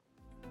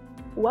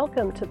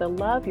Welcome to the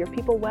Love Your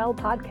People Well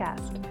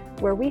podcast,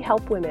 where we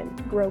help women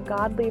grow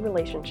godly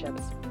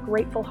relationships,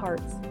 grateful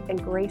hearts,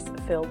 and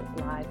grace-filled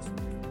lives.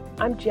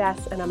 I'm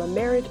Jess, and I'm a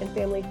marriage and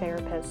family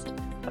therapist,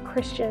 a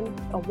Christian,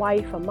 a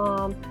wife, a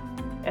mom,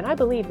 and I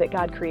believe that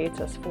God creates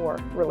us for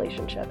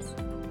relationships,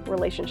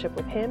 relationship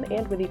with Him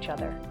and with each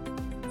other.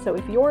 So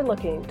if you're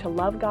looking to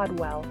love God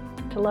well,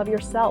 to love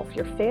yourself,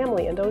 your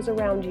family, and those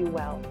around you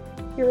well,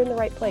 you're in the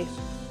right place.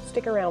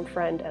 Stick around,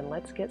 friend, and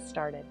let's get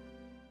started.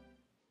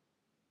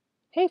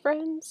 Hey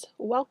friends,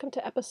 welcome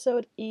to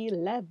episode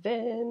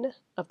 11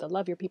 of the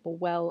Love Your People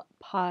Well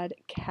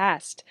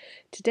podcast.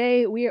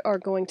 Today we are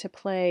going to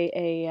play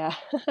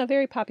a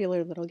very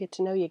popular little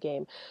get-to-know-you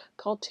game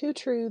called Two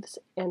Truths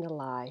and a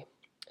Lie.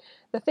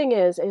 The thing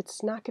is,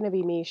 it's not going to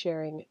be me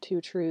sharing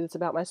two truths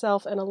about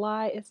myself and a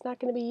lie. It's not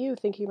going to be you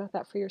thinking about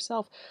that for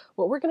yourself.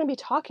 What we're going to be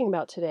talking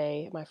about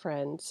today, my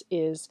friends,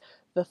 is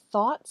the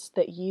thoughts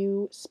that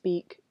you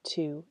speak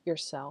to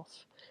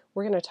yourself.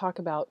 We're going to talk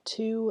about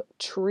two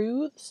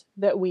truths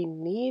that we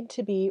need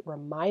to be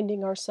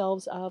reminding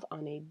ourselves of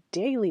on a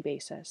daily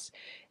basis.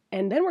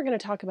 And then we're going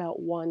to talk about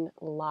one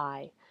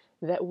lie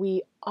that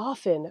we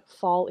often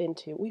fall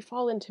into. We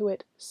fall into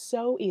it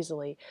so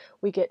easily.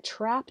 We get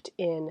trapped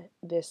in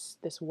this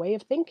way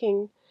of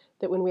thinking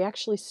that when we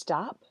actually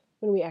stop,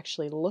 when we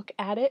actually look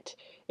at it,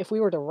 if we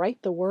were to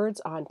write the words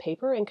on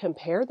paper and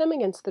compare them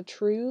against the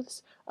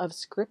truths of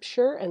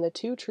Scripture and the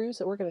two truths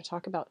that we're going to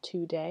talk about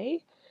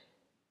today,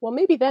 well,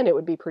 maybe then it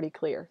would be pretty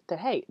clear that,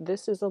 hey,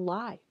 this is a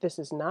lie. This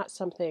is not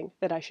something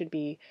that I should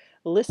be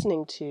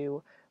listening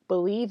to,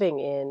 believing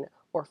in,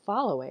 or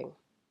following.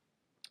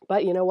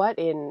 But you know what?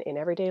 In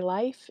everyday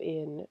life,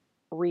 in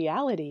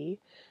reality,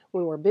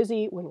 when we're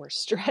busy, when we're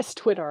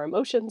stressed, when our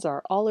emotions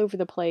are all over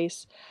the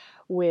place,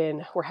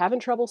 when we're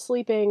having trouble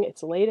sleeping,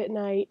 it's late at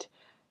night,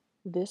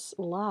 this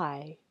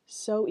lie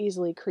so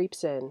easily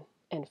creeps in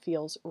and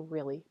feels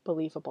really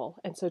believable.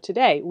 And so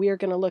today we are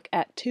going to look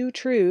at two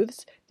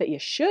truths that you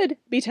should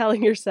be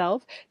telling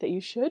yourself, that you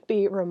should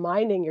be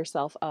reminding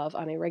yourself of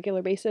on a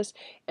regular basis,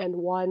 and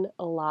one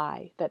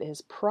lie that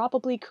is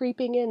probably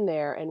creeping in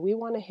there, and we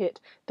want to hit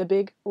the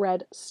big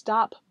red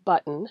stop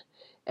button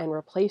and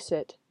replace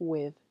it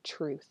with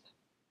truth.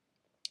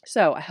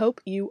 So I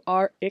hope you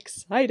are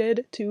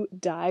excited to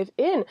dive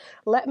in.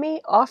 Let me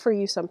offer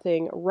you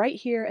something right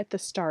here at the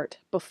start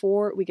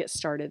before we get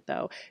started,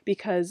 though,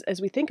 because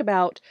as we think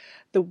about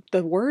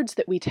the words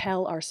that we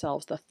tell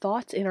ourselves, the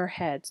thoughts in our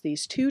heads,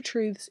 these two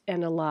truths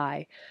and a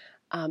lie,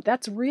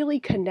 that's really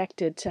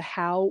connected to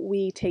how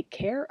we take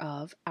care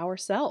of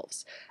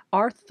ourselves.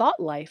 Our thought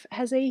life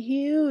has a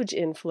huge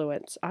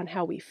influence on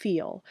how we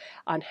feel,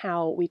 on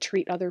how we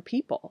treat other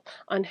people,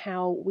 on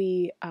how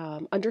we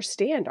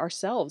understand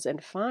ourselves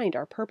and find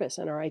our purpose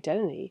and our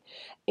identity.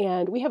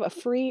 And we have a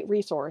free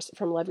resource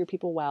from Love Your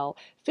People Well,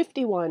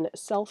 51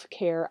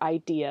 self-care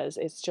ideas.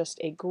 It's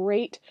just a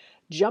great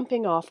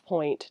jumping off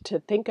point to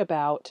think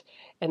about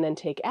and then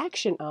take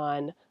action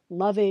on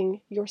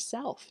loving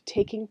yourself,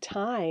 taking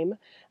time.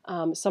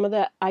 Some of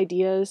the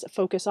ideas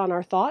focus on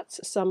our thoughts,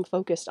 some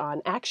focused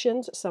on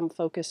actions, some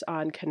focus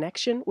on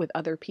connection with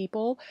other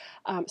people.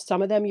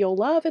 Some of them you'll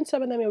love, and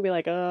some of them you'll be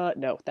like,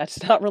 no,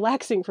 that's not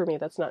relaxing for me.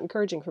 That's not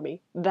encouraging for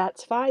me.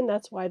 That's fine.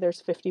 That's why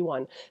there's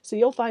 51. So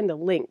you'll find the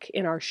link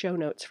in our show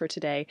notes for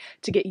today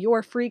to get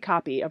your free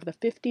copy of the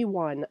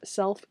 51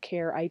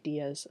 self-care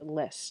ideas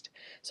list.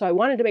 So I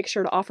wanted to make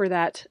sure to offer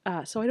that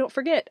so I don't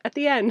forget at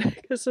the end,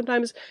 because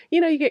sometimes,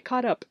 you get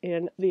caught up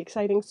in the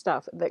exciting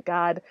stuff that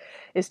God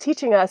is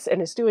teaching us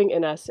and is doing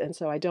in us, and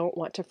so I don't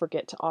want to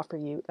forget to offer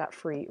you that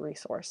free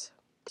resource.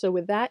 So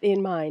with that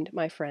in mind,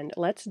 my friend,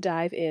 let's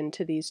dive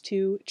into these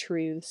two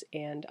truths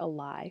and a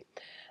lie.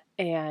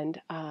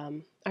 And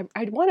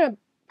I'd want to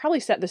probably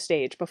set the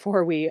stage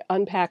before we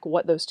unpack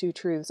what those two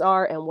truths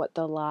are and what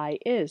the lie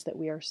is that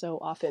we are so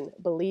often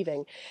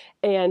believing.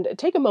 And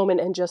take a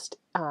moment and just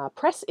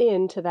press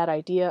into that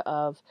idea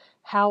of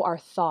how our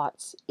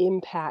thoughts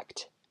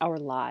impact our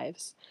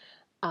lives.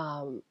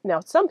 Now,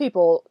 some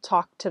people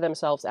talk to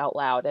themselves out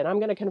loud, and I'm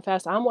going to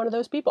confess I'm one of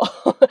those people.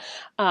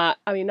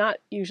 Not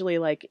usually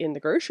like in the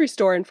grocery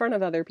store in front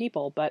of other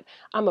people, but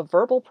I'm a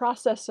verbal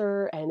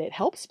processor, and it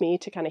helps me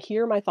to kind of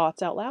hear my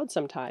thoughts out loud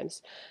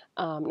sometimes.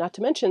 Not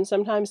to mention,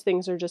 sometimes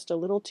things are just a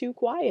little too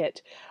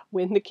quiet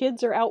when the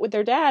kids are out with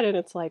their dad, and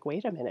it's like,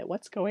 wait a minute,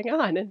 what's going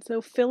on? And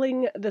so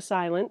filling the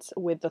silence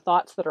with the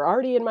thoughts that are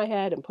already in my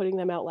head and putting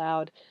them out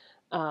loud.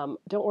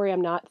 Don't worry, I'm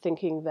not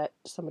thinking that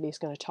somebody's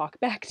going to talk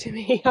back to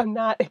me. I'm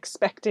not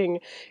expecting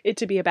it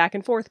to be a back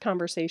and forth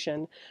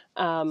conversation.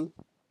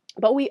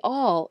 But we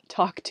all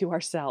talk to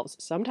ourselves.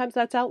 Sometimes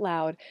that's out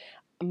loud.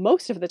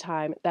 Most of the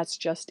time, that's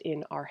just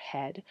in our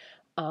head.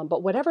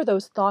 But whatever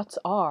those thoughts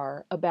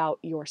are about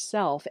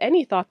yourself,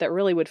 any thought that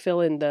really would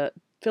fill in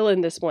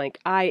this blank,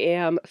 I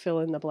am fill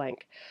in the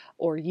blank,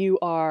 or you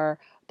are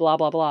blah,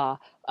 blah, blah.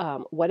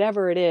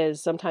 Whatever it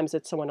is, sometimes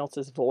it's someone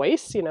else's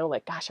voice,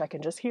 like, gosh, I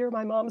can just hear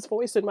my mom's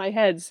voice in my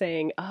head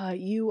saying,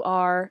 you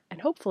are,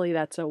 and hopefully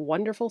that's a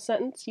wonderful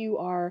sentence, you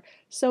are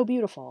so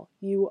beautiful,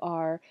 you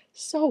are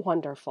so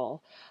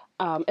wonderful.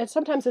 And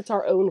sometimes it's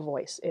our own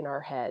voice in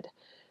our head.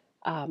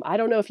 I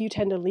don't know if you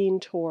tend to lean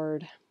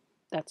toward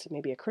that's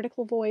maybe a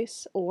critical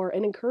voice or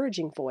an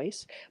encouraging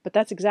voice, but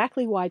that's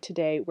exactly why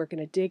today we're going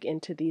to dig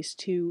into these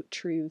two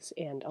truths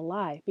and a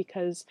lie,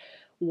 because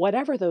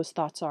whatever those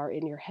thoughts are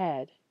in your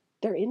head,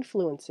 they're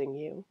influencing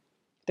you.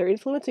 They're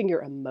influencing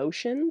your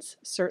emotions,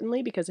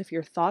 certainly, because if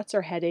your thoughts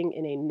are heading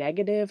in a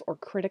negative or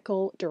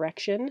critical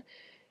direction,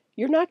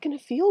 you're not going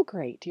to feel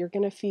great. You're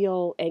going to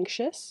feel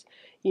anxious.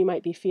 You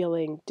might be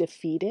feeling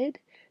defeated,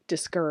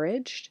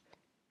 discouraged.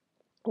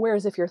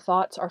 Whereas if your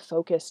thoughts are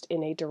focused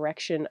in a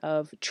direction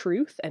of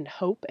truth and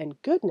hope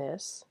and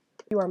goodness,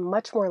 you are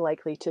much more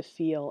likely to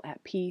feel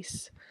at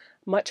peace,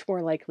 much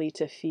more likely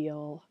to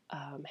feel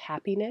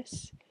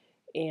happiness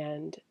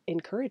and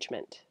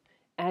encouragement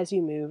as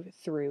you move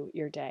through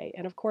your day.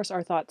 And of course,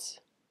 our thoughts,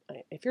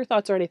 if your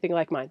thoughts are anything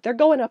like mine, they're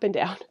going up and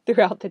down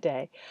throughout the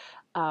day.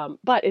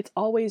 But it's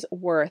always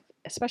worth,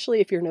 especially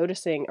if you're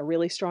noticing a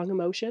really strong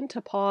emotion,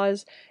 to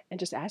pause and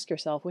just ask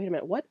yourself, wait a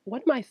minute, what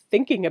am I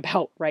thinking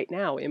about right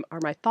now? Are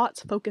my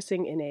thoughts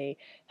focusing in a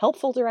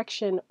helpful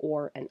direction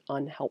or an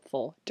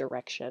unhelpful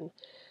direction?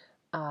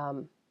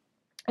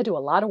 I do a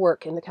lot of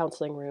work in the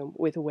counseling room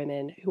with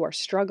women who are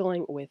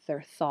struggling with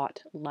their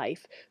thought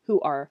life, who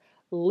are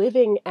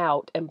living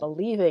out and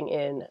believing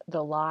in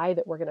the lie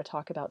that we're going to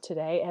talk about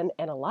today, and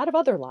a lot of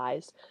other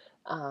lies,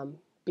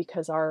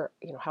 because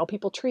how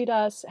people treat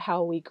us,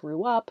 how we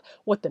grew up,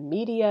 what the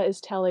media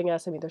is telling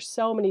us. I mean, there's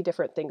so many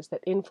different things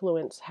that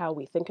influence how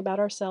we think about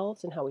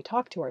ourselves and how we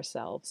talk to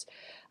ourselves.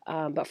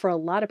 But for a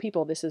lot of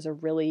people, this is a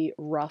really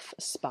rough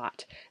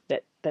spot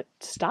that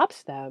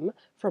stops them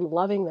from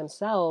loving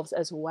themselves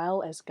as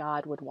well as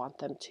God would want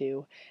them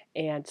to,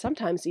 and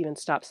sometimes even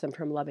stops them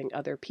from loving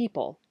other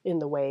people in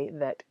the way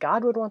that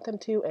God would want them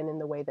to and in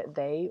the way that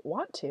they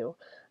want to.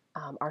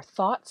 Our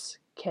thoughts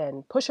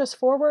can push us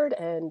forward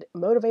and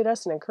motivate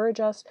us and encourage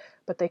us,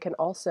 but they can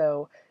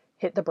also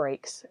hit the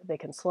brakes. They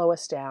can slow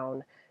us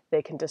down.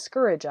 They can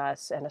discourage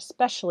us, and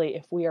especially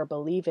if we are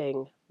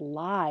believing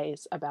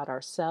lies about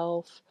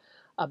ourselves,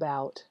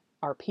 about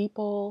our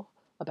people,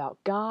 about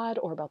God,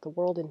 or about the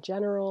world in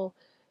general,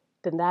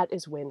 then that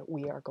is when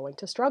we are going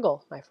to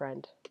struggle, my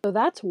friend. So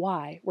that's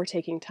why we're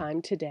taking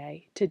time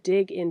today to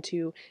dig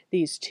into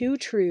these two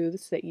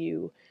truths that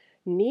you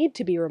need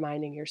to be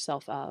reminding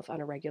yourself of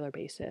on a regular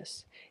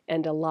basis,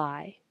 and a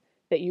lie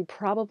that you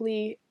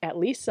probably, at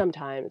least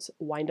sometimes,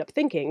 wind up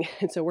thinking.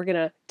 And so we're going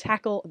to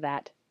tackle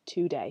that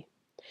today.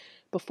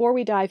 Before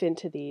we dive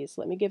into these,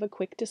 let me give a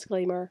quick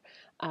disclaimer.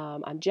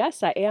 I'm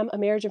Jess. I am a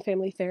marriage and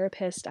family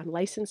therapist. I'm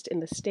licensed in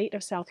the state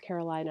of South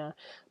Carolina,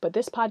 but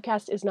this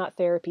podcast is not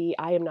therapy.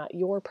 I am not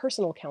your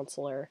personal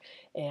counselor.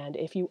 And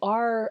if you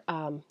are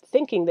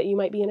thinking that you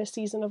might be in a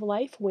season of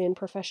life when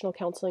professional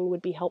counseling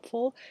would be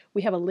helpful,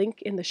 we have a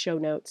link in the show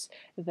notes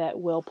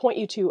that will point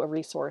you to a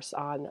resource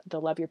on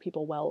the Love Your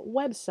People Well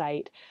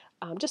website,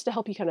 just to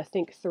help you kind of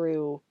think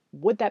through,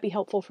 would that be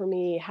helpful for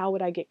me? How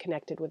would I get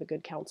connected with a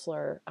good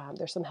counselor?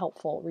 There's some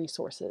helpful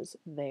resources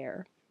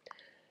there.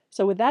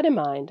 So with that in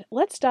mind,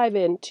 let's dive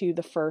into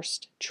the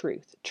first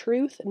truth.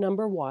 Truth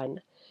number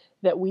one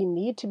that we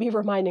need to be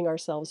reminding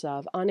ourselves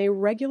of on a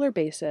regular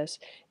basis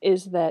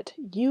is that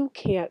you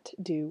can't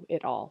do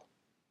it all.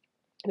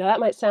 Now,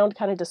 that might sound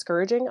kind of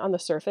discouraging on the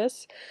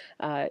surface.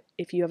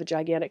 If you have a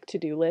gigantic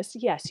to-do list,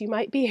 yes, you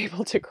might be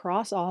able to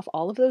cross off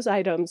all of those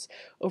items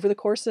over the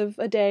course of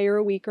a day or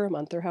a week or a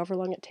month or however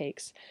long it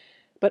takes.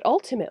 But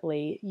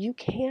ultimately, you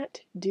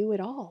can't do it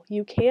all.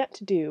 You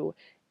can't do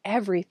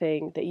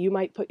everything that you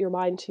might put your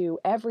mind to,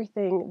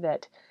 everything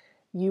that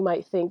you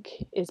might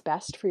think is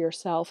best for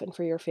yourself and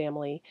for your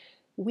family.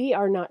 We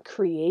are not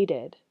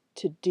created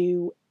to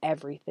do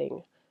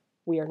everything.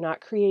 We are not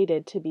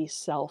created to be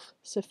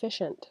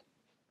self-sufficient.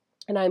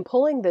 And I'm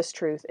pulling this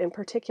truth in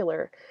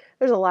particular.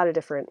 There's a lot of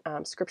different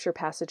scripture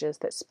passages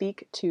that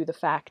speak to the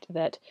fact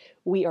that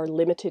we are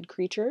limited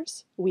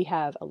creatures. We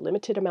have a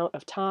limited amount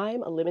of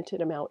time, a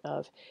limited amount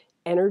of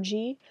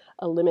energy,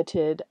 a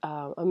limited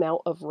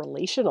amount of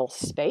relational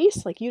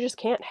space. Like, you just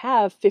can't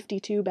have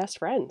 52 best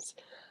friends.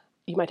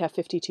 You might have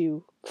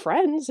 52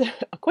 friends,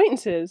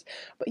 acquaintances,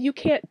 but you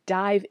can't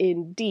dive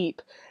in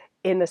deep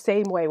in the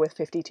same way with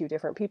 52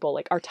 different people.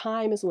 Like, our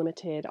time is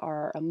limited,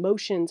 our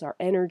emotions, our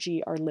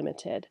energy are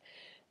limited.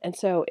 And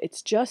so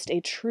it's just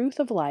a truth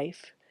of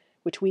life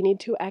which we need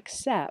to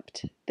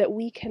accept, that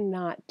we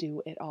cannot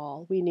do it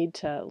all. We need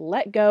to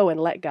let go and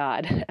let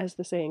God, as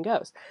the saying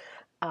goes.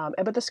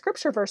 But the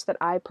scripture verse that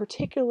I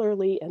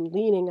particularly am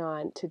leaning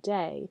on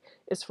today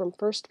is from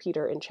 1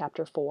 Peter in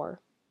chapter 4.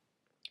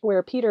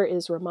 Where Peter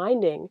is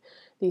reminding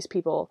these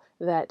people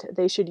that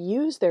they should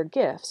use their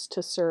gifts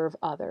to serve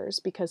others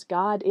because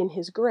God in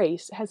his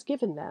grace has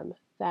given them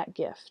that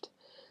gift.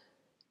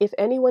 If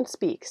anyone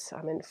speaks,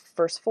 I'm in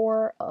verse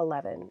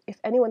 4:11, if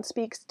anyone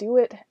speaks, do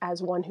it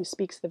as one who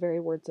speaks the very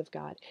words of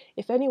God.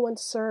 If anyone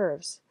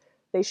serves,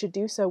 they should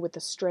do so with the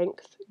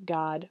strength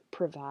God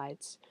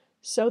provides,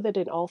 so that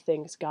in all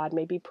things God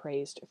may be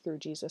praised through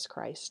Jesus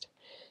Christ.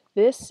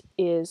 This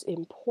is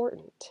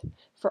important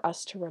for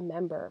us to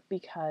remember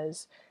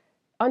because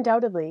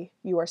undoubtedly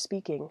you are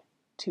speaking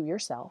to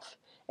yourself,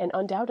 and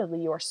undoubtedly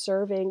you are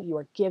serving, you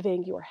are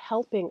giving, you are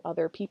helping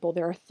other people.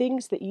 There are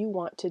things that you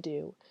want to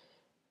do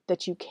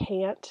that you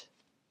can't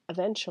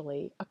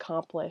eventually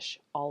accomplish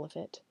all of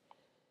it.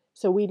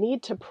 So we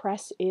need to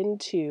press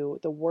into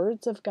the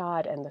words of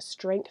God and the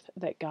strength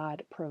that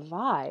God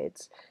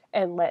provides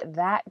and let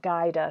that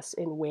guide us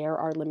in where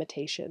our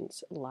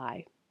limitations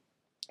lie.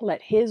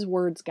 Let His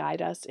words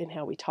guide us in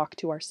how we talk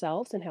to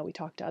ourselves and how we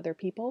talk to other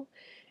people,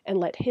 and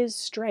let His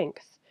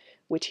strength,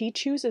 which He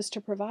chooses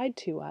to provide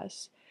to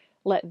us,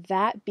 let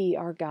that be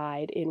our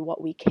guide in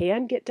what we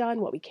can get done,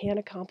 what we can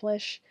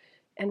accomplish,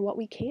 and what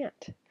we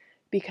can't.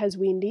 Because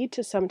we need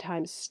to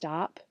sometimes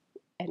stop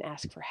and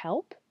ask for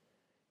help.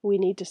 We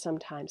need to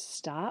sometimes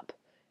stop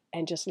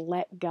and just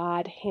let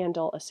God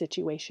handle a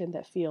situation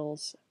that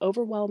feels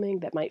overwhelming,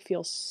 that might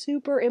feel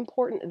super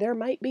important. There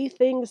might be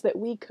things that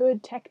we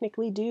could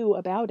technically do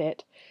about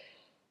it,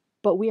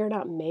 but we are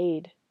not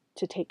made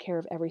to take care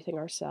of everything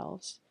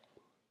ourselves.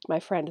 My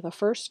friend, the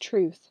first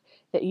truth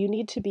that you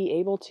need to be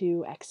able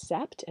to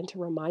accept and to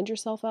remind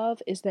yourself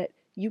of is that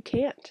you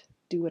can't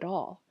do it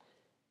all.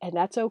 And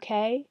that's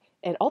okay.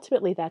 And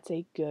ultimately, that's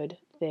a good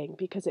thing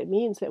because it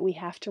means that we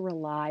have to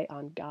rely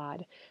on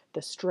God,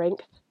 the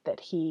strength that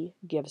He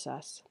gives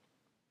us.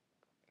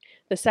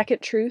 The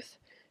second truth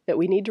that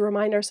we need to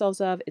remind ourselves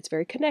of, it's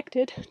very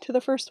connected to the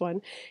first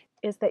one,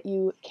 is that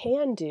you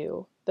can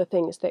do the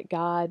things that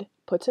God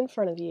puts in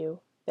front of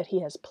you, that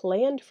He has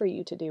planned for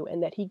you to do,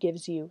 and that He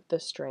gives you the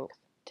strength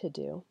to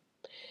do.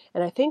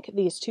 And I think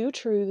these two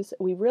truths,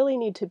 we really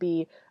need to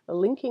be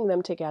linking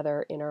them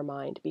together in our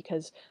mind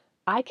because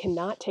I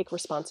cannot take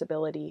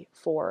responsibility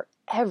for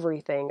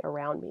everything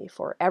around me,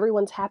 for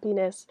everyone's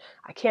happiness.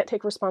 I can't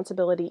take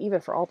responsibility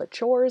even for all the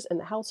chores in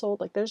the household.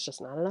 Like, there's just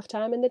not enough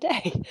time in the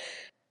day.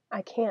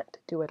 I can't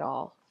do it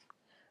all.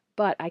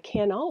 But I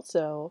can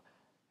also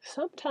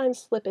sometimes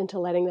slip into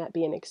letting that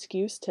be an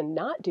excuse to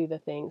not do the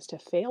things, to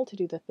fail to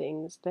do the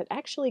things that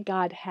actually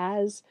God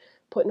has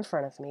put in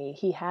front of me.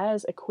 He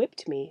has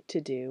equipped me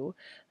to do,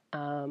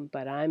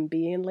 but I'm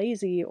being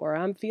lazy or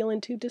I'm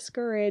feeling too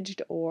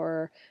discouraged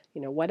or,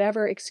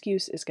 whatever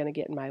excuse is going to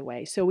get in my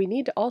way. So we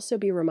need to also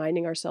be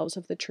reminding ourselves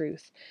of the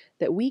truth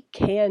that we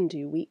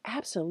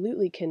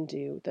absolutely can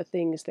do the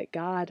things that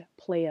God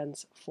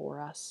plans for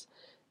us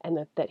and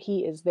that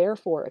He is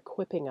therefore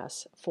equipping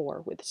us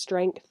for with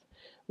strength,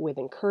 with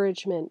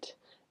encouragement,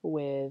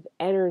 with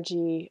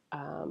energy,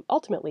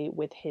 ultimately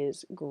with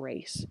His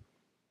grace.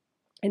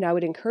 And I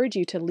would encourage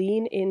you to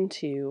lean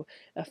into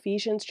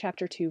Ephesians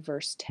chapter 2,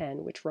 verse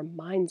 10, which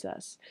reminds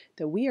us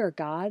that we are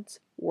God's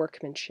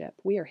workmanship.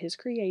 We are His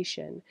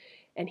creation,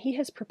 and He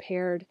has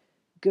prepared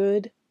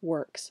good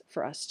works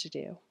for us to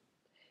do.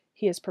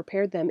 He has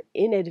prepared them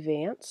in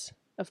advance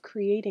of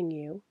creating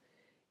you.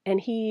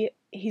 And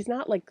he's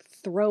not like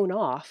thrown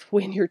off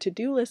when your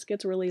to-do list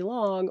gets really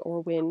long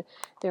or when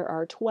there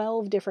are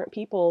 12 different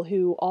people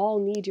who all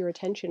need your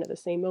attention at the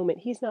same moment.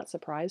 He's not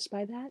surprised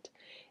by that.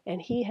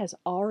 And He has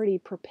already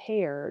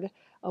prepared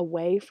a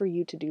way for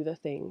you to do the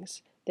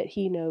things that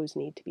He knows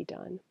need to be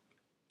done.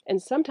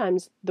 And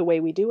sometimes the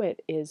way we do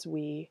it is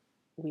we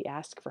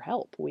ask for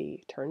help.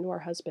 We turn to our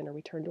husband or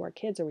we turn to our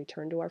kids or we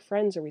turn to our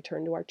friends or we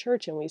turn to our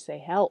church and we say,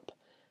 help,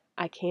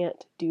 I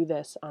can't do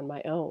this on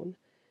my own.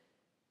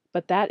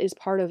 But that is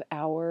part of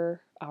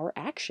our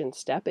action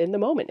step in the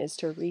moment, is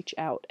to reach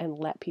out and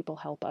let people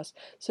help us.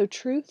 So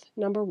truth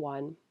number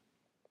one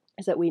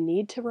is that we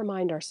need to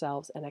remind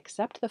ourselves and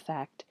accept the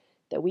fact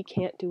that we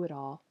can't do it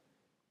all.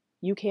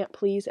 You can't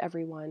please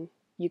everyone.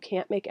 You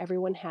can't make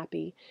everyone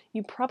happy.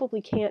 You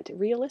probably can't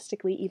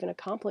realistically even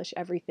accomplish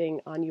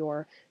everything on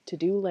your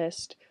to-do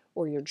list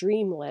or your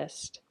dream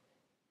list.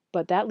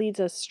 But that leads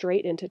us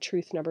straight into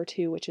truth number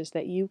two, which is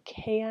that you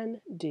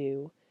can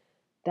do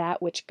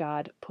that which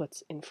God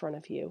puts in front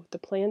of you. The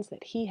plans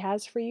that He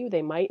has for you,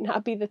 they might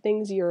not be the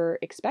things you're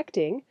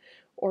expecting,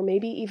 or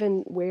maybe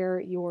even where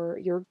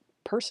your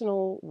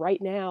personal right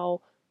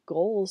now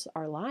goals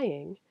are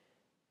lying,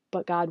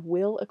 but God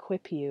will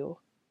equip you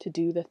to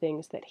do the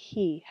things that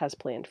He has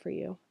planned for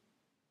you.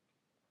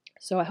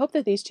 So I hope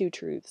that these two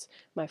truths,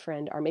 my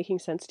friend, are making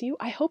sense to you.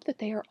 I hope that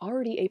they are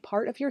already a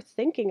part of your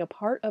thinking, a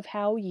part of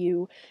how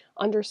you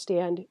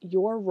understand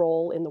your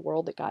role in the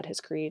world that God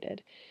has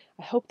created.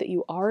 I hope that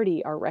you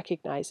already are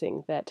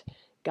recognizing that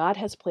God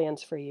has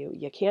plans for you.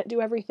 You can't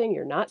do everything.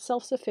 You're not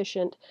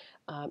self-sufficient.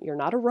 You're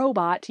not a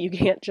robot. You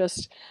can't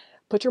just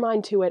put your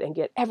mind to it and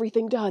get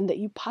everything done that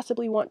you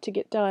possibly want to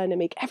get done and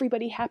make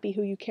everybody happy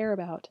who you care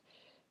about.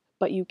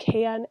 But you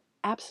can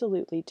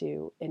absolutely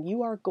do, and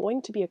you are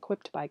going to be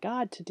equipped by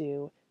God to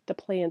do the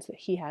plans that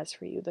He has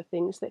for you, the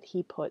things that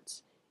He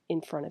puts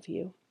in front of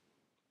you.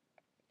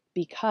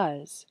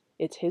 Because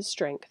it's His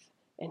strength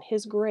and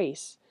His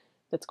grace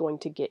that's going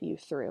to get you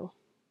through.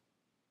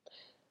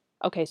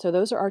 Okay, so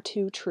those are our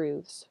two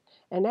truths.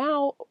 And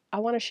now I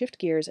want to shift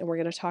gears and we're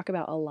going to talk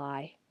about a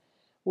lie,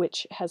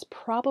 which has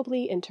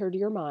probably entered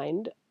your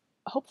mind,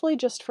 hopefully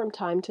just from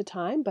time to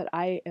time, but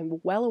I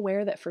am well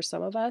aware that for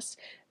some of us,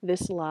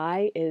 this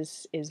lie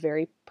is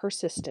very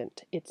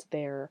persistent. It's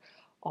there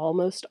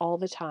almost all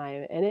the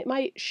time. And it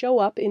might show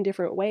up in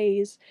different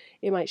ways.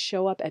 It might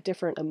show up at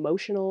different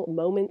emotional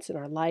moments in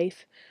our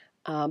life.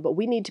 But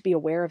we need to be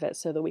aware of it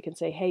so that we can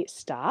say, hey,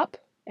 stop,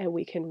 and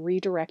we can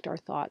redirect our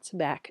thoughts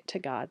back to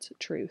God's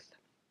truth.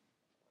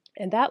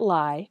 And that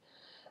lie,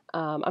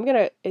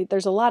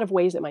 there's a lot of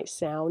ways it might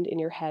sound in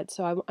your head.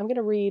 So I'm going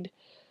to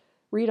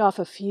read off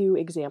a few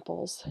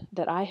examples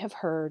that I have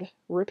heard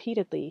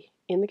repeatedly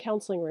in the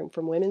counseling room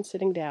from women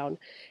sitting down,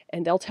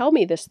 and they'll tell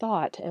me this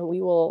thought, and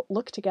we will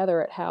look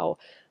together at how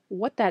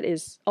what that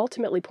is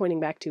ultimately pointing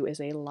back to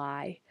is a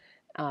lie.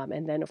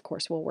 And then, of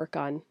course, we'll work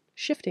on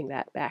shifting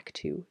that back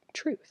to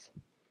truth.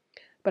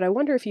 But I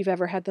wonder if you've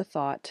ever had the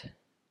thought,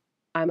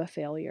 I'm a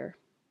failure.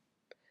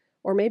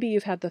 Or maybe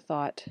you've had the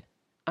thought,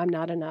 I'm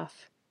not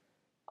enough.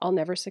 I'll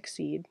never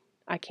succeed.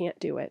 I can't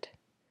do it.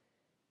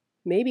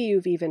 Maybe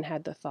you've even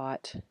had the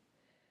thought,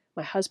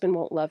 my husband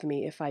won't love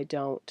me if I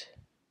don't, ...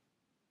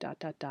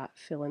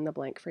 fill in the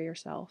blank for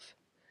yourself.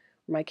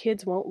 My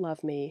kids won't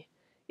love me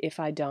if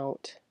I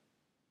don't, ...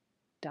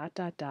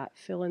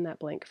 fill in that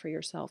blank for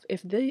yourself.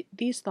 If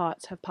these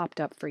thoughts have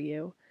popped up for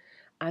you,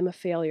 I'm a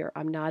failure,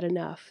 I'm not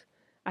enough,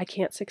 I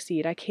can't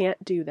succeed, I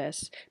can't do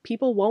this,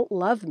 people won't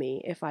love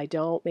me if I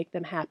don't make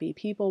them happy,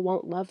 people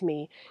won't love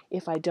me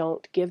if I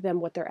don't give them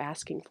what they're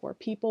asking for,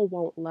 people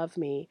won't love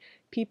me,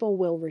 people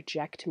will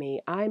reject me,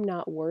 I'm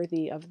not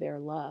worthy of their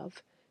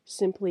love.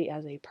 Simply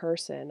as a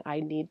person, I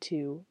need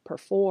to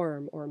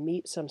perform or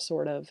meet some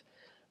sort of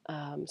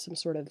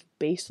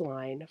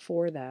baseline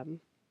for them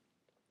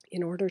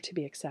in order to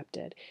be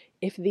accepted.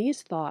 If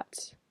these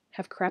thoughts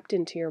have crept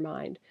into your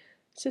mind,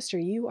 sister,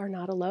 you are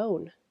not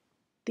alone.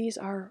 These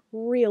are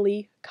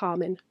really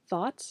common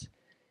thoughts,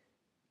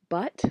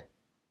 but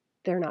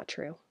they're not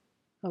true.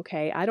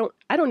 Okay, I don't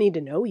need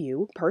to know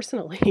you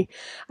personally.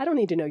 I don't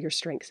need to know your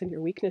strengths and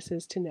your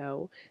weaknesses to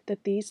know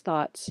that these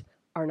thoughts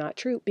are not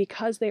true,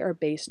 because they are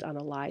based on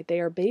a lie. They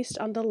are based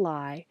on the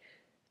lie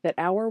that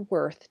our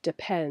worth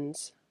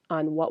depends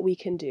on what we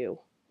can do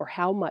or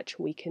how much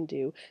we can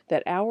do,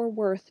 that our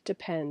worth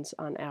depends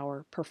on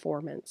our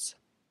performance.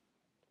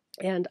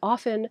 And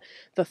often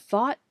the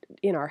thought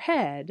in our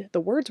head,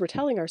 the words we're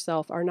telling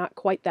ourselves, are not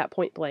quite that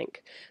point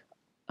blank.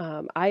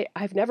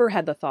 I've never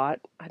had the thought,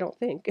 I don't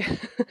think,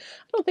 I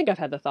don't think I've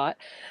had the thought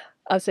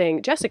of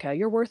saying, Jessica,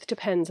 your worth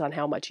depends on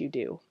how much you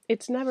do.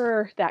 It's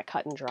never that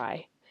cut and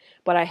dry.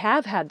 But I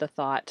have had the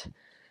thought,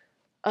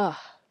 I'm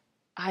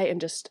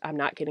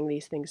not getting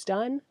these things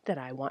done that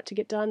I want to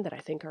get done, that I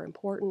think are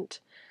important.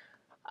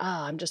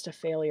 I'm just a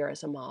failure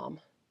as a mom.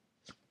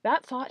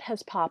 That thought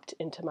has popped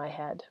into my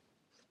head.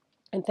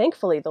 And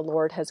thankfully, the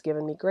Lord has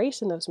given me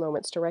grace in those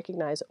moments to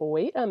recognize,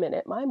 wait a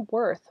minute, my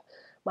worth,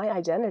 my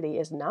identity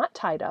is not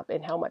tied up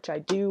in how much I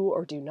do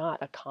or do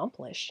not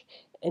accomplish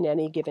in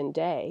any given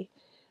day.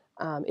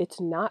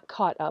 It's not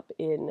caught up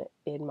in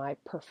my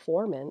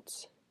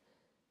performance.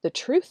 The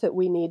truth that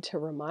we need to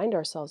remind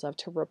ourselves of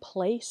to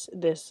replace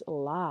this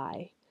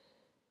lie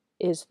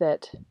is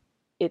that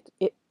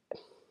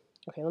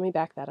okay, let me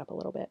back that up a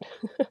little bit.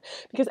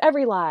 Because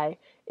every lie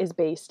is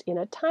based in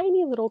a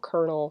tiny little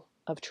kernel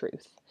of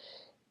truth.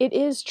 It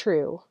is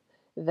true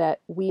that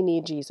we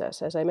need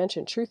Jesus. As I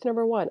mentioned, truth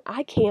number one,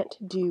 I can't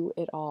do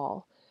it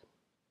all.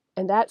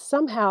 And that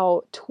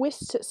somehow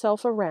twists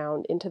itself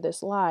around into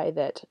this lie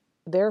that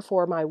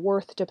therefore my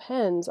worth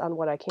depends on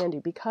what I can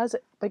do. Because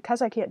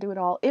I can't do it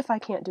all, if I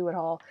can't do it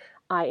all,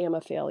 I am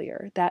a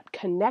failure. That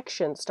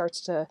connection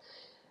starts to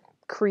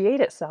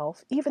create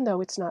itself, even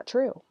though it's not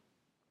true.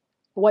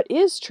 What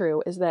is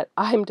true is that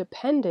I'm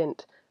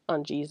dependent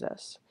on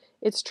Jesus.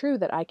 It's true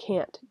that I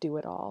can't do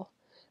it all.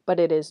 But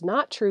it is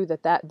not true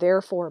that that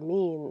therefore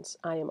means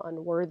I am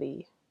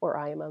unworthy, or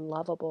I am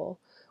unlovable,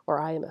 or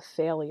I am a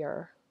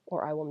failure,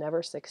 or I will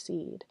never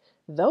succeed.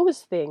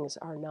 Those things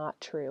are not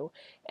true.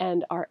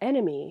 And our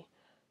enemy,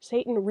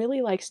 Satan,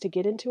 really likes to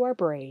get into our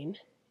brain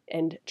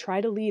and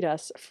try to lead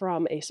us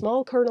from a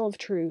small kernel of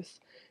truth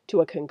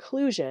to a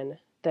conclusion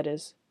that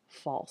is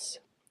false.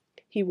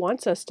 He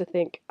wants us to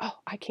think, oh,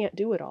 I can't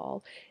do it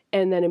all,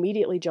 and then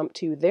immediately jump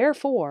to,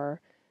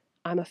 therefore,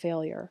 I'm a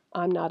failure.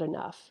 I'm not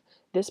enough.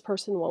 This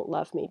person won't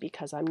love me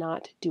because I'm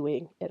not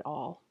doing it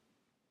all.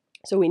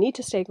 So we need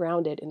to stay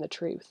grounded in the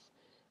truth.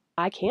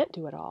 I can't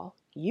do it all.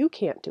 You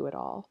can't do it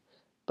all.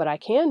 But I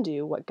can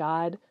do what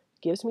God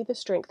gives me the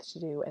strength to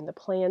do and the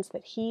plans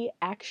that He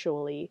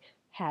actually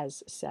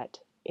has set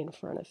in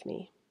front of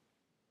me.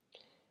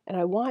 And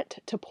I want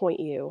to point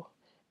you,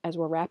 as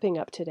we're wrapping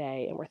up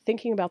today and we're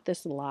thinking about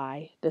this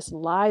lie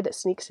that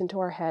sneaks into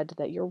our head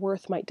that your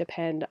worth might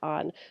depend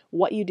on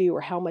what you do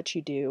or how much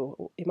you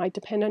do. It might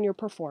depend on your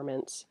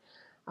performance.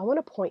 I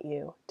want to point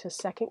you to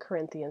 2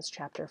 Corinthians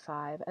chapter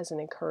 5 as an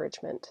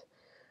encouragement,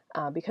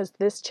 because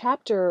this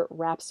chapter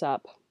wraps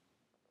up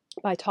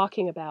by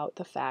talking about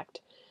the fact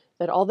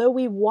that although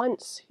we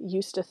once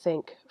used to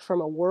think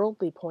from a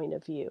worldly point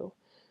of view,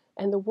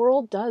 and the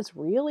world does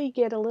really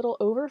get a little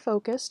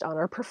over-focused on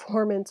our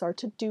performance, our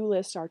to-do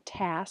list, our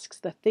tasks,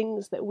 the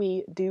things that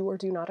we do or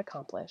do not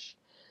accomplish.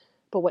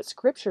 But what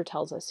Scripture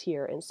tells us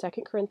here in 2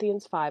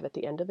 Corinthians 5 at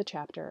the end of the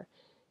chapter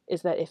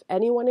is that if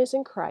anyone is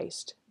in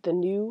Christ, the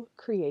new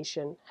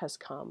creation has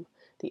come.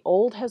 The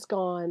old has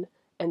gone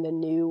and the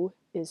new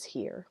is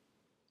here.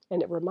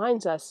 And it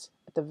reminds us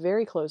at the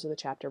very close of the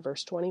chapter,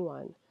 verse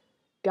 21,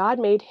 God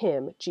made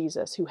him,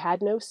 Jesus, who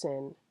had no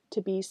sin,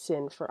 to be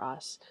sin for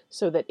us,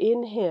 so that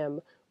in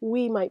him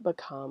we might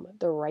become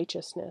the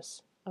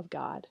righteousness of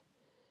God.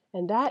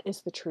 And that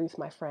is the truth,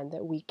 my friend,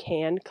 that we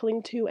can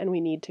cling to and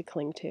we need to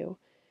cling to.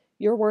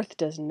 Your worth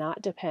does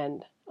not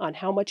depend on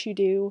how much you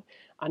do,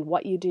 on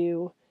what you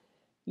do.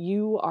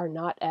 You are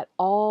not at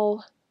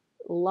all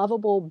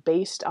lovable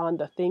based on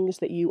the things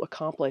that you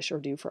accomplish or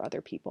do for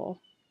other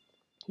people.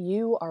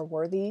 You are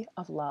worthy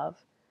of love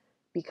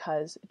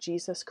because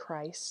Jesus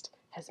Christ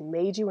has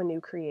made you a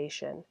new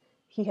creation.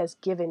 He has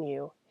given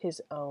you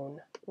his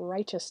own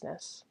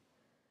righteousness.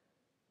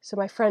 So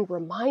my friend,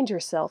 remind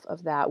yourself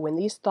of that. When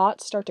these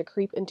thoughts start to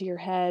creep into your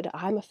head,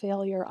 I'm a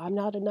failure, I'm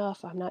not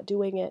enough, I'm not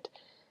doing it.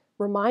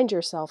 Remind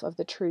yourself of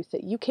the truth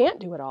that you can't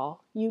do it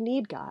all. You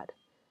need God.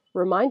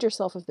 Remind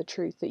yourself of the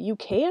truth that you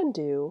can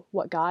do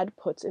what God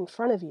puts in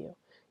front of you.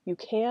 You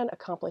can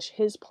accomplish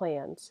his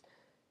plans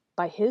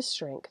by his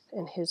strength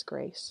and his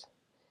grace.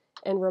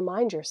 And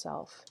remind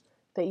yourself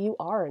that you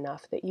are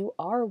enough, that you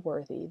are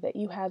worthy, that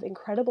you have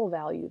incredible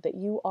value, that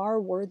you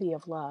are worthy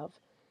of love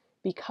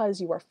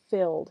because you are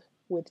filled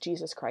with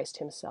Jesus Christ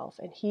himself,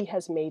 and he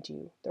has made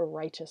you the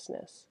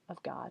righteousness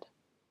of God.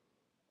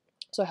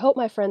 So I hope,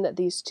 my friend, that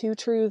these two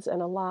truths and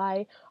a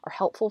lie are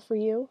helpful for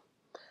you.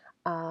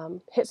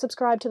 Hit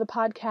subscribe to the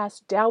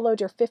podcast, download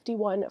your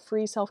 51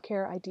 free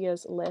self-care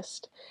ideas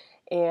list,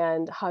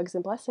 and hugs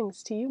and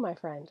blessings to you, my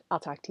friend. I'll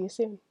talk to you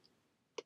soon.